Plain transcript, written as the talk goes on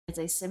It's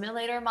a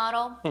simulator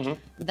model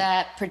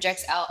that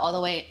projects out all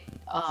the way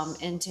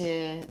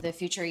into the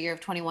future year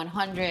of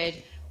 2100,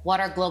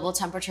 what our global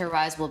temperature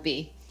rise will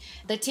be.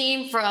 The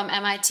team from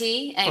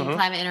MIT and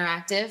Climate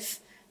Interactive,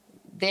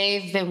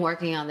 they've been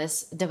working on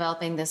this,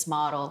 developing this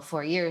model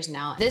for years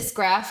now. This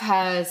graph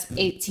has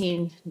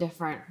 18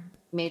 different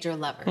major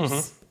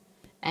levers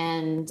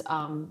and,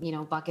 you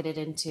know, bucketed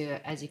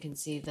into, as you can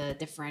see, the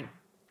different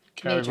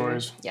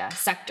categories. Major,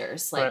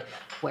 sectors. Like,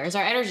 where's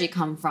our energy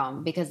come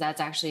from? Because that's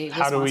actually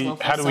how do we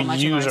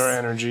use our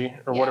energy,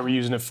 or what are we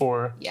using it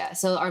for? Yeah.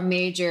 So our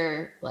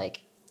major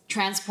like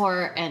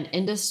transport and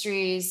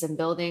industries and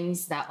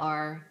buildings that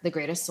are the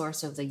greatest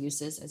source of the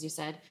uses, as you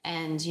said.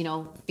 And you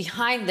know,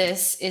 behind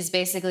this is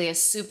basically a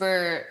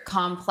super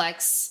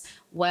complex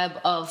web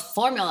of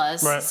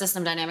formulas,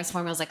 system dynamics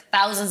formulas, like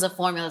thousands of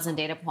formulas and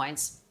data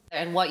points.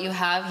 And what you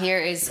have here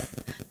is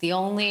the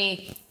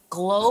only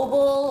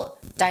global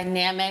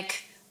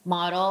dynamic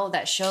model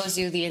that shows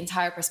you the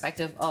entire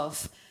perspective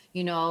of,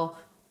 you know,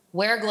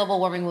 where global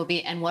warming will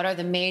be and what are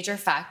the major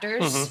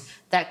factors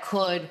that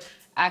could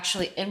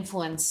actually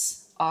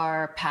influence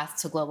our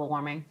path to global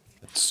warming.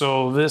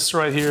 So this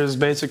right here is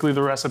basically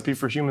the recipe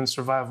for human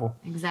survival.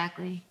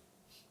 Exactly.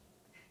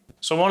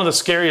 So one of the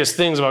scariest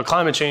things about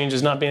climate change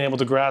is not being able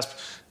to grasp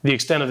the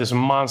extent of this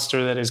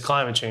monster that is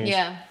climate change.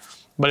 Yeah.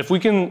 But if we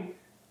can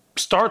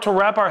start to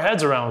wrap our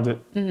heads around it,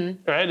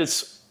 right?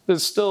 It's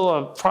still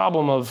a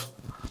problem of,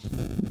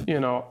 you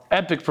know,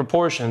 epic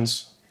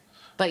proportions.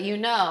 But you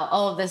know,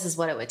 oh, this is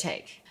what it would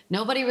take.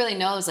 Nobody really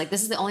knows, like,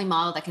 this is the only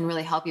model that can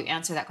really help you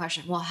answer that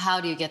question. Well, how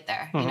do you get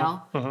there, you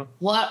know?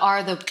 What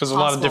are the Because a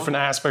lot of different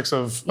aspects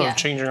of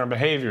changing our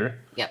behavior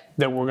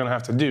that we're going to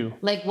have to do.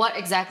 Like, what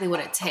exactly would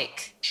it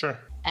take? Sure.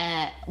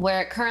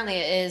 Where it currently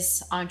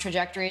is on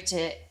trajectory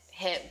to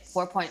hit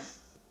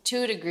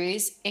 4.2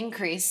 degrees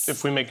increase.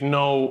 If we make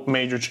no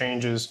major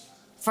changes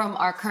from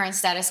our current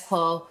status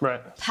quo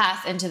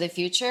path into the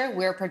future,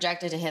 we're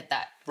projected to hit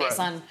that based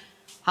on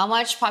how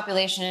much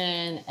population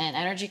and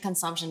energy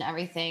consumption,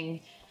 everything.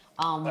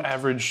 The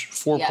average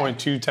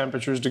 4.2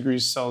 temperatures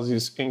degrees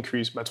Celsius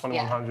increase by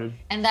 2100.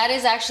 And that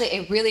is actually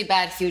a really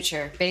bad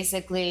future.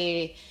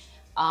 Basically,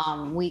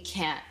 we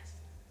can't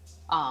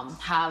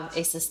have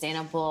a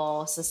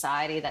sustainable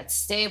society that's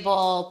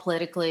stable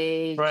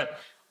politically.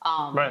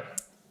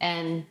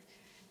 And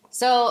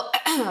so,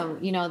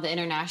 you know, the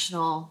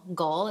international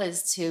goal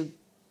is to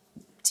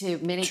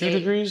mitigate 2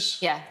 degrees.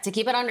 Yeah, to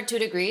keep it under 2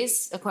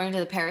 degrees according to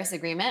the Paris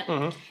Agreement.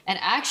 And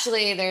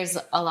actually, there's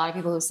a lot of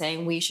people who are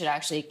saying we should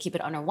actually keep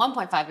it under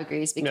 1.5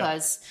 degrees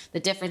because the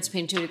difference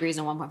between 2 degrees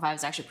and 1.5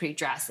 is actually pretty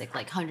drastic.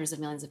 Like hundreds of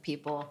millions of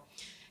people,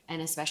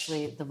 and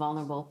especially the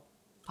vulnerable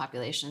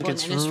population.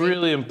 It's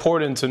really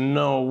important to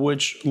know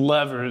which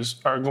levers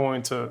are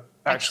going to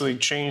actually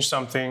change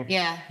something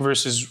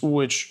versus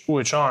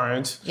which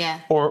aren't,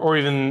 or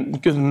even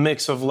a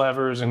mix of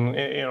levers and,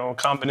 you know, a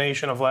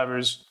combination of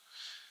levers.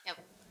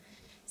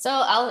 So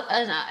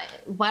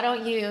why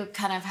don't you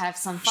kind of have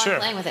some fun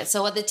playing with it?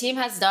 So what the team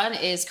has done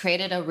is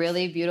created a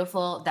really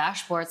beautiful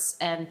dashboards,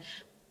 and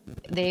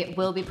they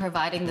will be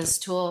providing this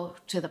tool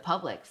to the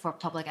public for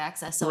public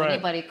access. So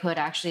anybody could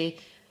actually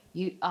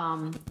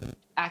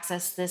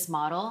access this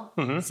model,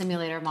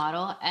 simulator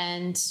model,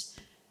 and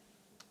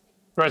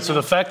so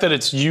the fact that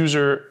it's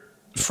user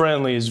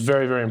friendly is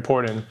very, very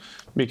important,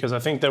 because I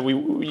think that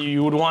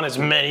you would want as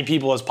many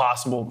people as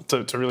possible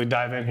to really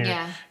dive in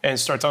here and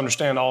start to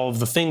understand all of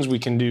the things we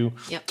can do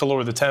to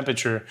lower the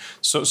temperature.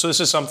 So this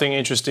is something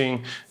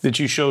interesting that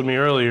you showed me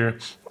earlier.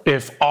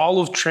 If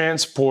all of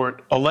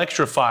transport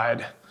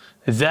electrified,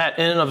 that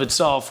in and of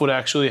itself would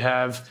actually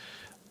have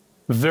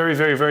very,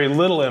 very, very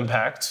little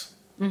impact.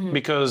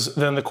 Because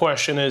then the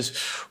question is,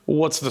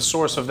 what's the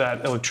source of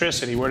that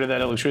electricity? Where did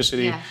that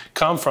electricity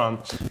come from?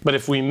 But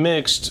if we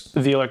mixed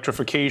the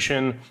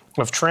electrification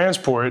of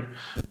transport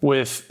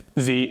with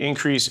the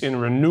increase in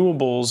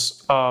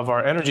renewables of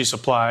our energy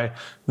supply,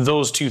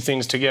 those two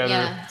things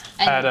together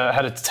had a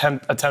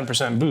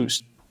 10%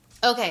 boost.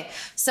 Okay,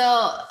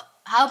 so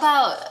how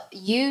about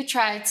you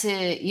try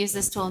to use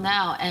this tool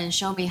now and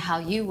show me how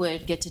you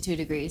would get to 2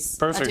 degrees?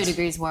 Perfect. A 2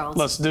 degrees world.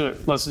 Let's do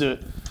it. Let's do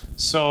it.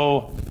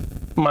 So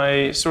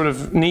my sort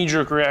of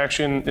knee-jerk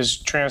reaction is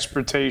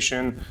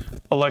transportation,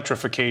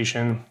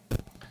 electrification.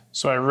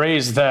 So I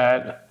raised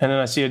that, and then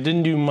I see I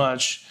didn't do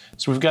much.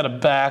 So we've got to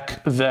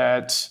back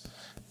that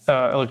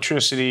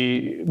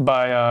electricity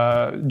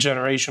by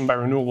generation by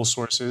renewable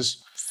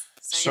sources.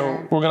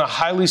 So we're going to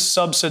highly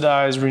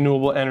subsidize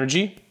renewable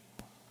energy.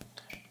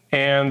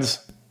 And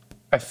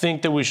I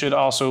think that we should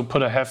also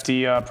put a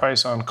hefty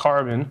price on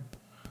carbon,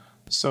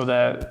 so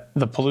that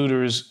the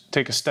polluters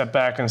take a step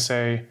back and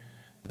say,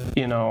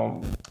 you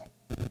know,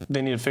 they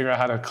need to figure out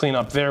how to clean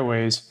up their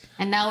ways.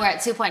 And now we're at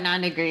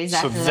 2.9 degrees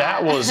after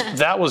that.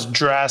 That was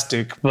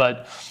drastic.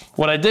 But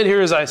what I did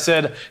here is I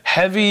said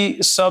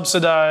heavy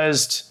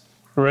subsidized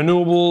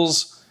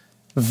renewables,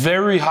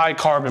 very high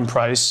carbon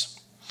price.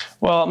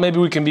 Well, maybe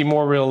we can be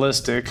more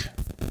realistic.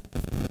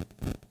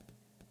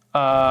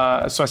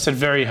 So I said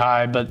very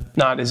high, but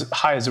not as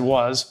high as it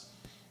was.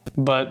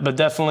 but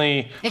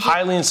definitely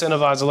highly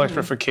incentivized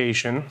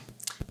electrification.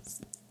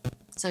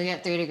 So you're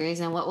at 3 degrees,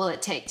 and what will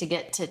it take to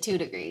get to 2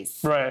 degrees?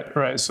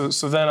 Right. So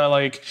then I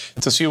like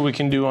to see what we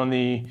can do on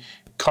the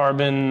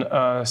carbon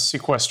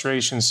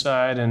sequestration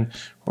side, and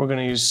we're going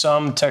to use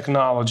some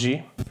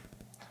technology.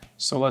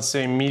 So let's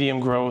say medium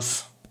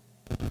growth.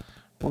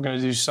 We're going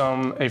to do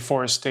some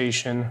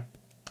afforestation,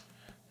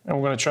 and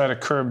we're going to try to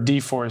curb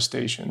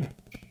deforestation.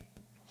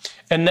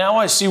 And now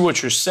I see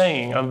what you're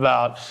saying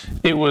about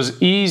it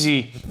was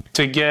easy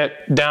to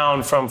get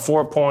down from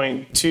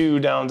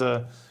 4.2 down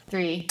to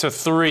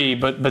 3,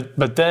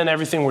 but then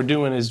everything we're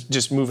doing is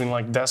just moving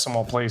like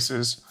decimal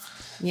places.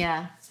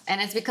 Yeah, and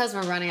it's because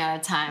we're running out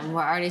of time.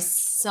 We're already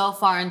so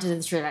far into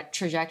the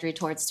trajectory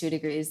towards 2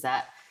 degrees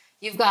that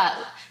you've got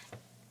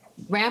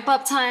ramp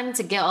up time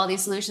to get all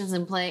these solutions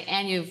in play,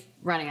 and you're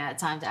running out of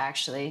time to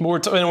actually. So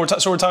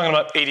we're talking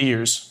about 80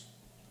 years.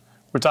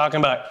 We're talking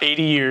about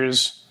 80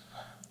 years.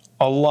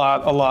 A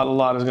lot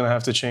is going to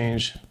have to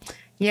change.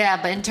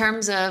 Yeah, but in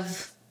terms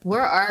of,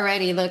 we're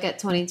already, look at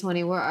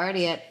 2020, we're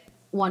already at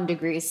 1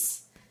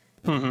 degrees.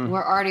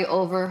 We're already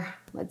over,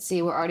 we're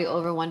already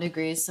over 1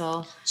 degree.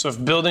 So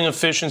if building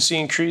efficiency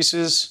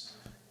increases,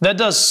 that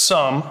does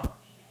some.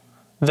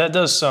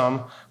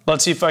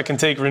 Let's see if I can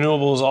take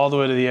renewables all the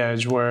way to the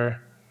edge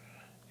where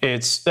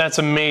that's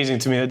amazing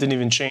to me. That didn't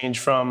even change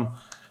from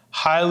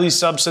highly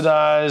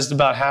subsidized,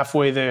 about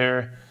halfway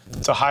there,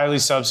 to highly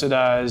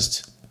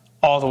subsidized,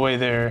 all the way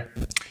there.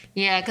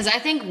 Yeah, because I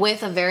think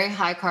with a very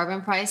high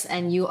carbon price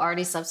and you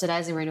already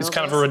subsidizing renewables, it's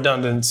kind of a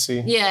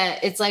redundancy. Yeah,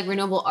 it's like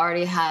renewable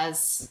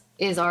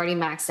is already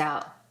maxed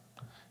out.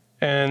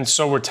 And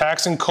so we're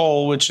taxing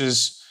coal, which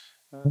is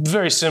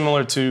very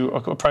similar to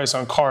a price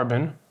on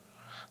carbon.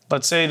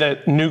 Let's say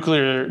that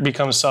nuclear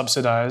becomes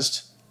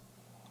subsidized.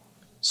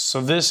 So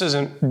this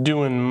isn't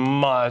doing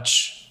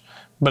much,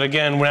 but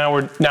again, now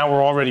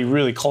we're already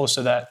really close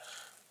to that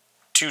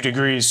 2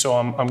 degrees, so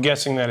I'm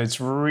guessing that it's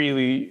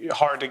really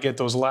hard to get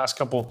those last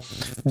couple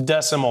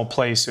decimal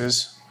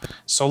places.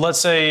 So let's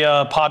say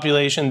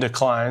population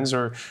declines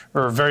or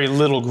very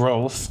little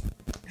growth,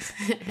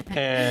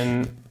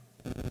 and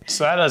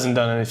so that hasn't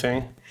done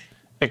anything.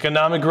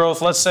 Economic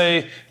growth, let's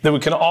say that we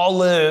can all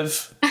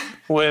live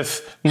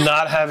with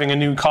not having a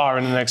new car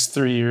in the next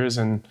 3 years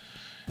and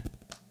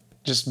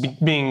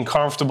just being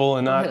comfortable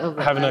and not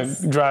having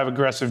to drive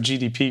aggressive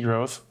GDP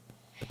growth.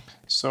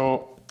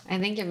 So I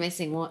think you're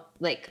missing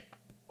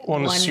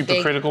one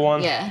super critical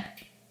one. Yeah.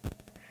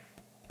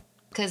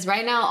 Because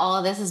right now, all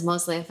of this is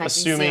mostly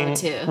affecting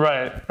CO2.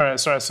 Right.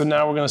 So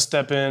now we're going to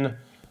step in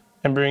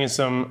and bring in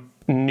some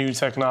new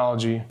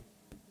technology.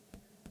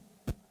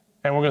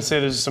 And we're going to say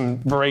there's some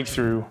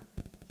breakthrough.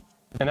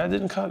 And that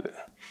didn't cut it.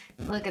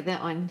 Look at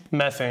that one.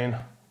 Methane.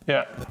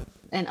 Yeah.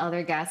 And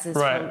other gases.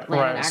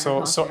 Right.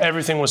 So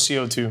everything was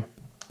CO2.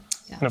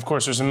 Yeah. And of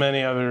course, there's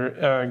many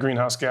other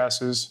greenhouse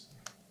gases.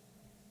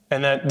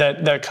 And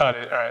that cut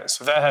it. All right,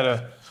 so that had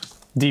a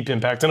deep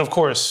impact. And of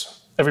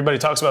course, everybody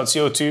talks about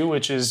CO2,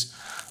 which is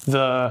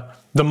the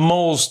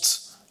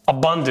most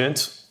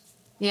abundant,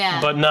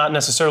 but not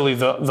necessarily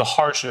the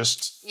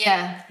harshest.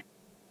 Yeah.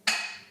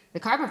 The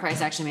carbon price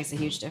actually makes a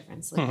huge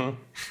difference.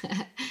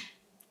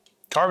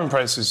 Carbon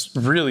price is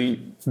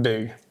really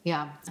big.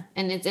 Yeah.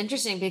 And it's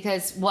interesting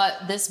because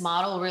what this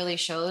model really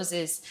shows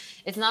is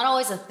it's not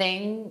always a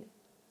thing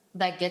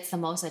that gets the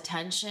most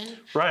attention,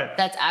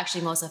 that's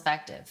actually most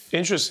effective.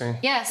 Interesting.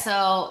 Yeah,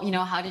 so,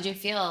 how did you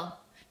feel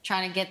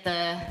trying to get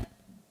the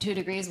 2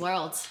 degrees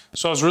world?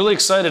 So I was really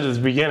excited at the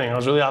beginning. I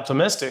was really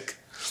optimistic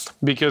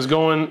because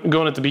going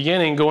at the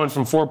beginning, going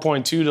from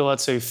 4.2 to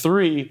let's say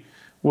 3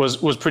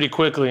 was pretty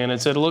quickly. And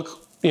it said,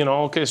 look,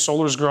 okay,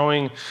 solar's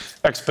growing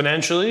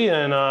exponentially,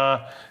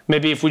 and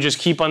maybe if we just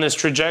keep on this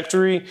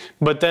trajectory,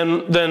 but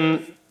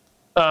then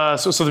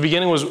so the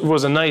beginning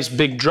was a nice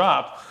big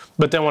drop.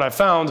 But then what I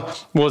found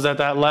was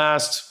that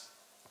last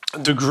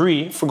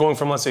degree for going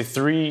from, let's say,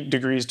 3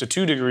 degrees to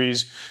 2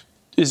 degrees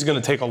is going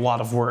to take a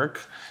lot of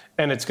work.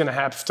 And it's going to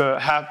have to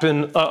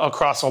happen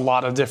across a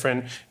lot of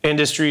different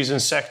industries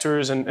and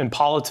sectors and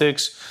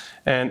politics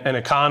and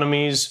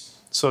economies.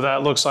 So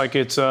that looks like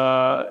it's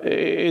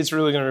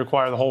really going to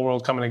require the whole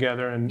world coming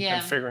together and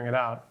figuring it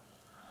out.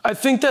 I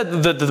think that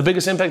the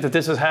biggest impact that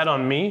this has had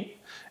on me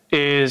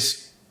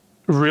is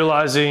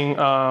realizing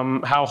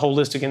how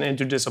holistic and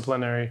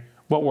interdisciplinary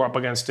what we're up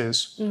against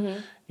is.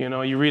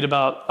 You read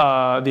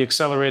about the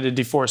accelerated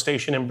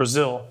deforestation in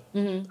Brazil.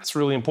 That's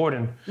really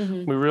important.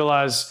 We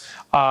realize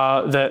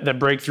that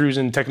breakthroughs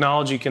in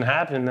technology can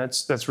happen.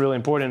 That's really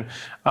important.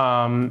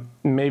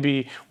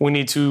 Maybe we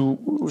need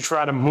to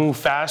try to move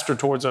faster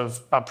towards a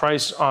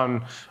price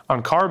on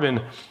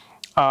carbon.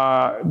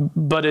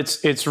 But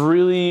it's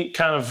really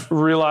kind of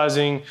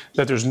realizing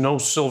that there's no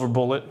silver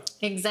bullet.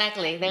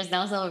 Exactly, there's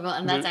no silver bullet,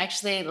 and that's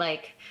actually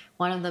like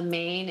one of the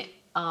main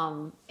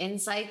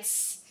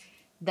insights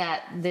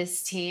that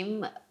this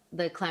team,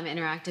 the Climate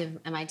Interactive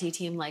MIT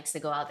team, likes to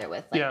go out there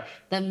with.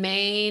 The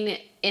main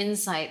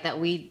insight that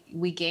we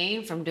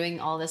gain from doing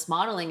all this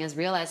modeling is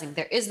realizing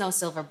there is no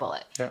silver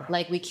bullet.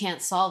 We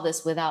can't solve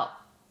this without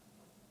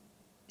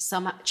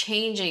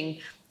changing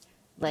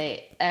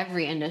like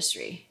every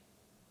industry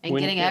and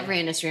getting every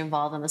industry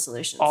involved in the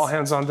solutions. All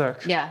hands on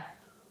deck. Yeah.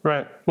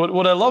 Right.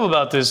 What I love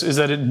about this is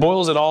that it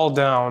boils it all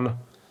down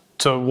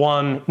to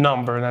one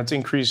number, and that's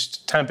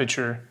increased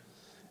temperature.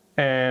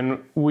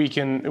 And we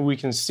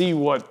can see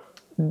what,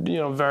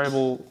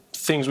 variable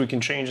things we can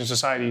change in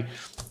society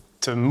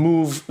to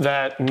move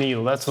that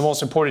needle. That's the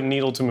most important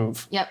needle to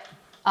move. Yep.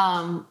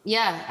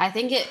 Yeah, I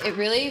think it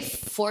really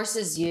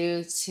forces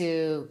you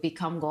to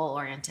become goal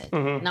oriented,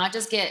 not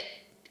just get,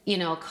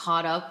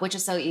 caught up, which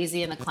is so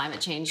easy in the climate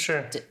change,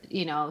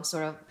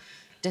 sort of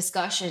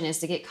discussion, is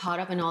to get caught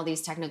up in all these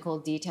technical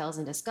details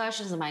and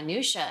discussions and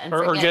minutia, and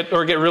or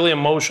get really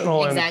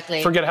emotional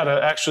and forget how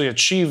to actually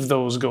achieve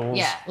those goals.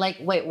 Yeah, like,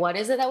 wait, what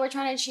is it that we're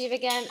trying to achieve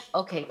again?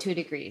 Okay, 2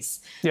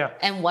 degrees. Yeah.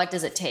 And what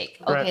does it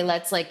take? Okay,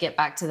 let's get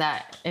back to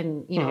that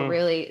and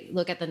really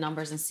look at the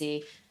numbers and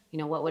see,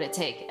 what would it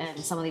take? And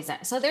some of these,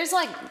 so there's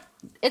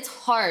it's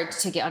hard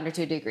to get under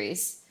 2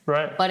 degrees.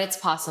 Right. But it's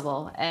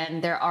possible,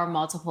 and there are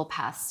multiple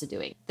paths to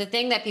doing. The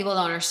thing that people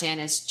don't understand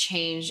is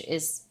change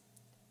is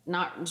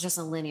not just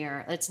a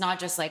linear. It's not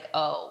just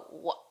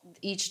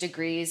each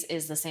degrees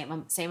is the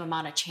same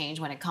amount of change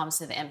when it comes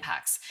to the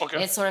impacts.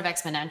 Okay. It's sort of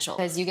exponential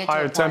because you get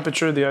higher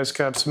temperature, the ice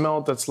caps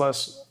melt. That's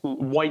less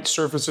white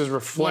surfaces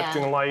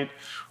reflecting light,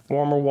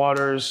 warmer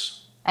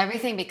waters.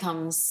 Everything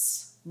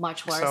becomes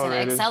much worse, and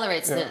it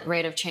accelerates the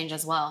rate of change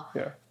as well.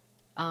 Yeah.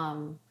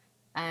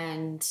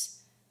 And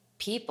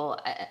people,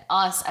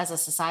 us as a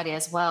society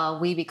as well,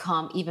 we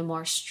become even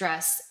more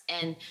stressed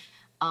and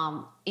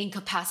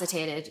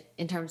incapacitated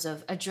in terms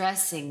of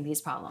addressing these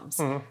problems.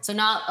 So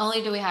not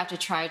only do we have to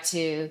try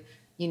to,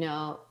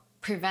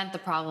 prevent the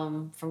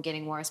problem from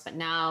getting worse, but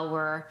now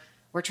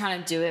we're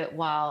trying to do it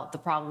while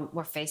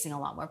we're facing a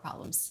lot more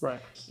problems.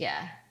 Right.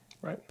 Yeah.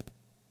 Right.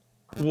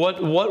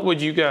 What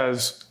would you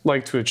guys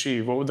like to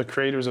achieve? What would the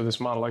creators of this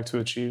model like to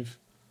achieve?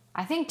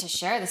 I think to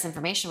share this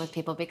information with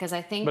people, because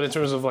I think... But in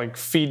terms of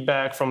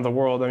feedback from the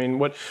world, I mean,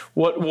 what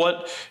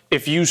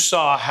if you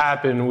saw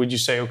happen, would you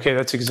say, okay,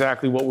 that's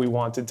exactly what we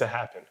wanted to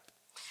happen?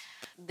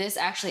 This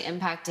actually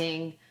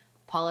impacting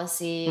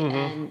policy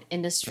and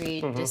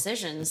industry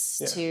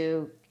decisions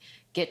to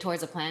get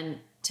towards a plan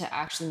to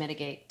actually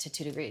mitigate to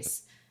 2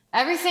 degrees.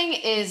 Everything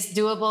is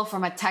doable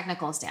from a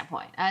technical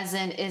standpoint, as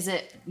in, is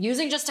it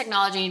using just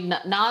technology,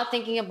 not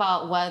thinking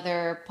about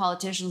whether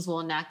politicians will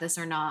enact this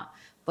or not,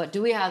 but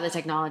do we have the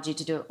technology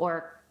to do it?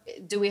 Or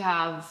do we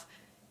have,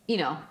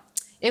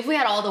 if we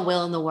had all the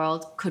will in the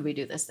world, could we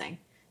do this thing?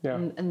 Yeah.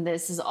 And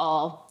this is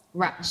all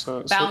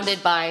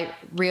bounded by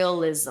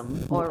realism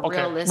or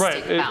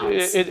realistic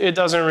bounds. It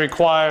doesn't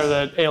require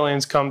that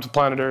aliens come to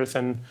planet Earth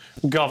and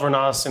govern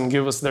us and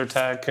give us their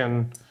tech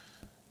and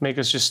make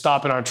us just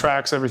stop in our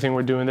tracks, everything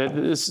we're doing.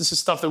 This is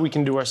stuff that we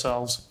can do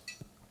ourselves.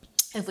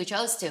 If we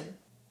chose to.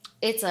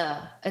 It's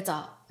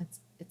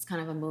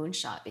kind of a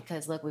moonshot,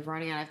 because look, we're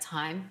running out of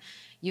time.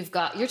 You're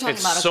talking about...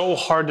 It's so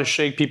hard to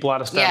shake people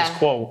out of status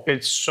quo.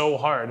 It's so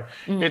hard.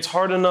 It's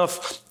hard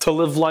enough to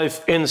live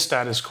life in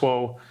status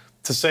quo.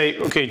 To say,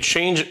 okay,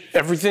 change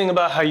everything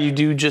about how you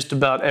do just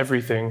about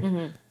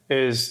everything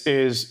is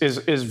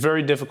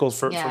very difficult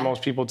for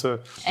most people to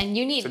do. And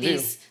you need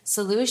these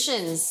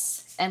solutions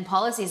and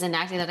policies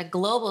enacted at a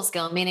global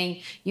scale,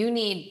 meaning you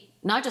need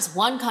not just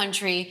one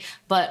country,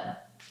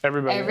 but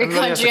every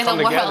country in the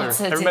world.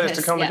 Everybody has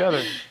to come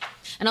together.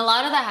 And a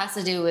lot of that has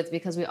to do with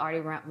because we already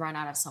run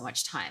out of so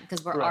much time,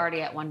 because we're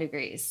already at 1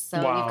 degree. So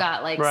you've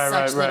got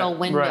such little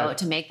window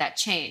to make that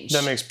change.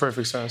 That makes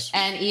perfect sense.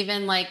 And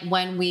even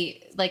when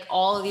we,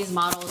 all of these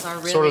models are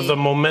really... Sort of the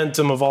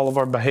momentum of all of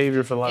our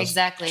behavior for the last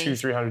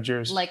 200-300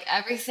 years.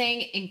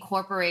 Everything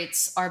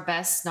incorporates our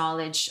best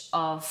knowledge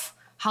of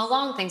how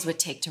long things would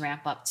take to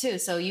ramp up too.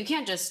 So you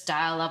can't just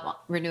dial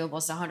up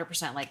renewables to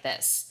 100% like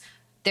this.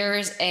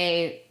 There's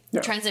a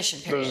transition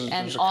period,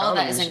 and all of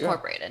that is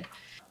incorporated.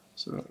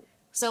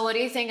 So what do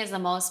you think is the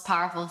most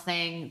powerful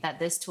thing that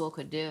this tool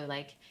could do?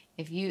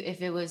 If you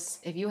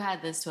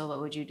had this tool,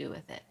 what would you do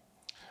with it?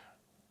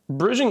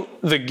 Bridging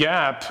the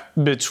gap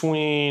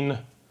between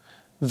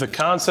the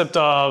concept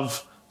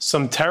of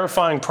some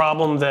terrifying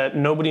problem that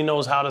nobody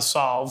knows how to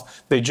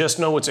solve. They just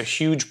know it's a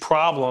huge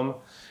problem,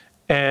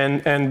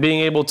 and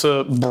being able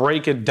to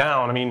break it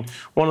down. I mean,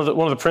 one of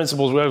the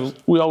principles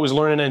we always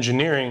learn in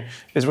engineering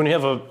is when you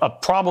have a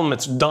problem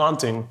that's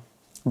daunting,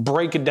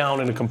 break it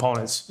down into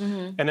components,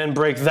 and then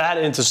break that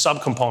into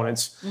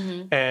subcomponents.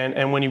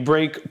 And when you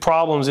break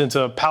problems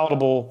into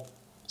palatable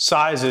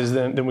sizes,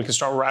 then we can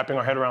start wrapping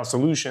our head around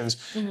solutions.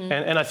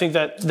 And I think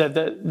that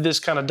this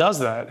kind of does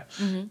that,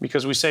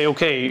 because we say,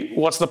 okay,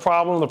 what's the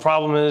problem? The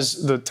problem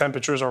is the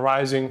temperatures are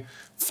rising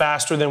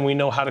faster than we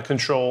know how to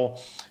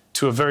control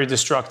to a very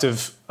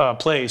destructive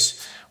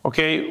place.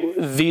 Okay,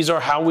 these are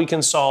how we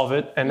can solve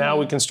it. And now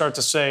we can start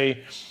to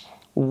say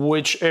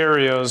which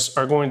areas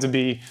are going to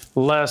be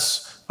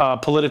less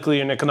politically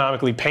and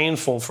economically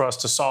painful for us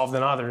to solve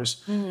than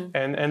others.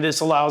 And this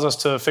allows us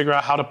to figure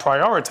out how to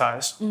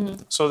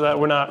prioritize so that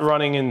we're not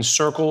running in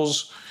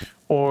circles,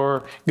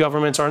 or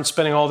governments aren't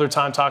spending all their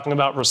time talking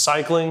about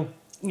recycling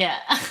Yeah.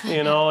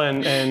 You know,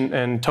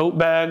 and tote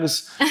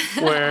bags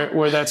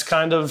where that's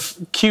kind of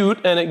cute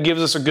and it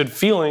gives us a good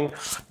feeling,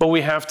 but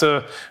we have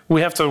to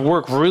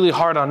work really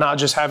hard on not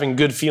just having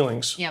good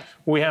feelings. Yep.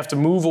 We have to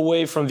move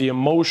away from the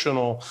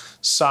emotional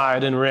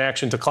side in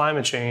reaction to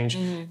climate change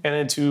and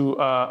into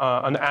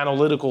an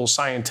analytical,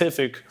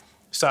 scientific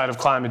side of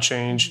climate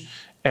change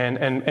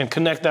and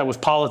connect that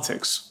with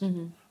politics.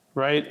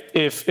 Right?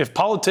 If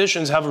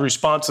politicians have a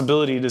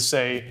responsibility to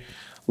say,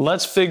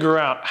 let's figure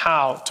out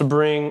how to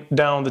bring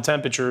down the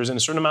temperatures in a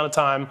certain amount of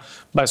time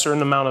by a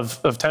certain amount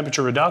of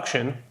temperature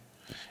reduction,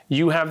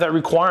 you have that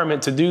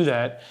requirement to do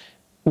that.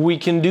 We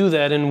can do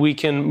that, and we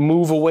can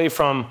move away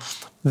from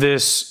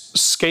this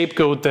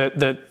scapegoat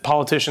that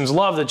politicians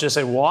love that just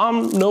say, well,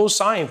 I'm no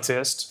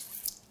scientist,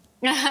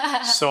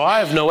 so I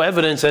have no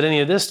evidence that any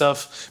of this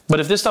stuff, but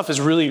if this stuff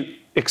is really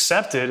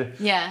accepted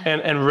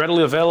and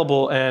readily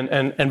available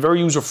and very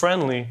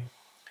user-friendly,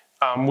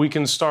 we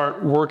can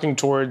start working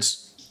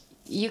towards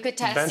you could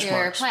test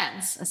your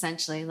plans,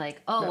 essentially.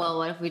 Like, oh, well,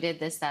 what if we did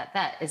this,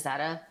 that? Is that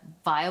a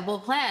viable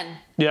plan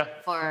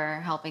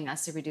for helping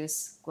us to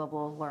reduce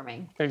global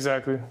warming?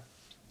 Exactly.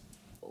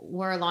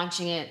 We're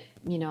launching it,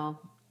 you know,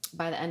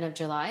 by the end of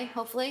July,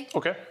 hopefully.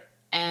 Okay.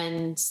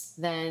 And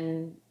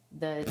then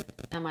the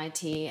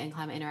MIT and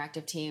Climate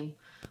Interactive team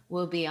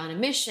will be on a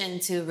mission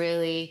to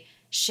really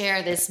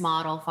share this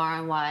model far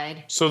and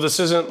wide. So this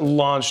isn't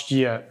launched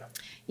yet?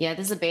 Yeah,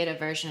 this is a beta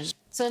version.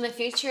 So in the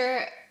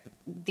future,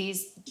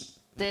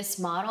 this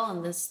model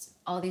and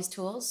all these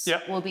tools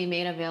will be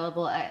made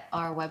available at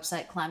our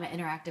website,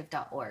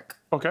 climateinteractive.org.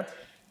 Okay.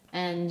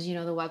 And, you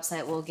know, the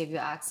website will give you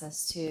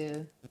access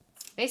to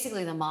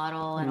basically the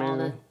model and all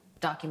the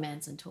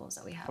documents and tools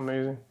that we have.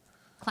 Amazing.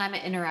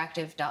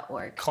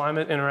 climateinteractive.org.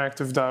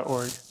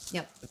 climateinteractive.org.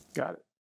 Yep. Got it.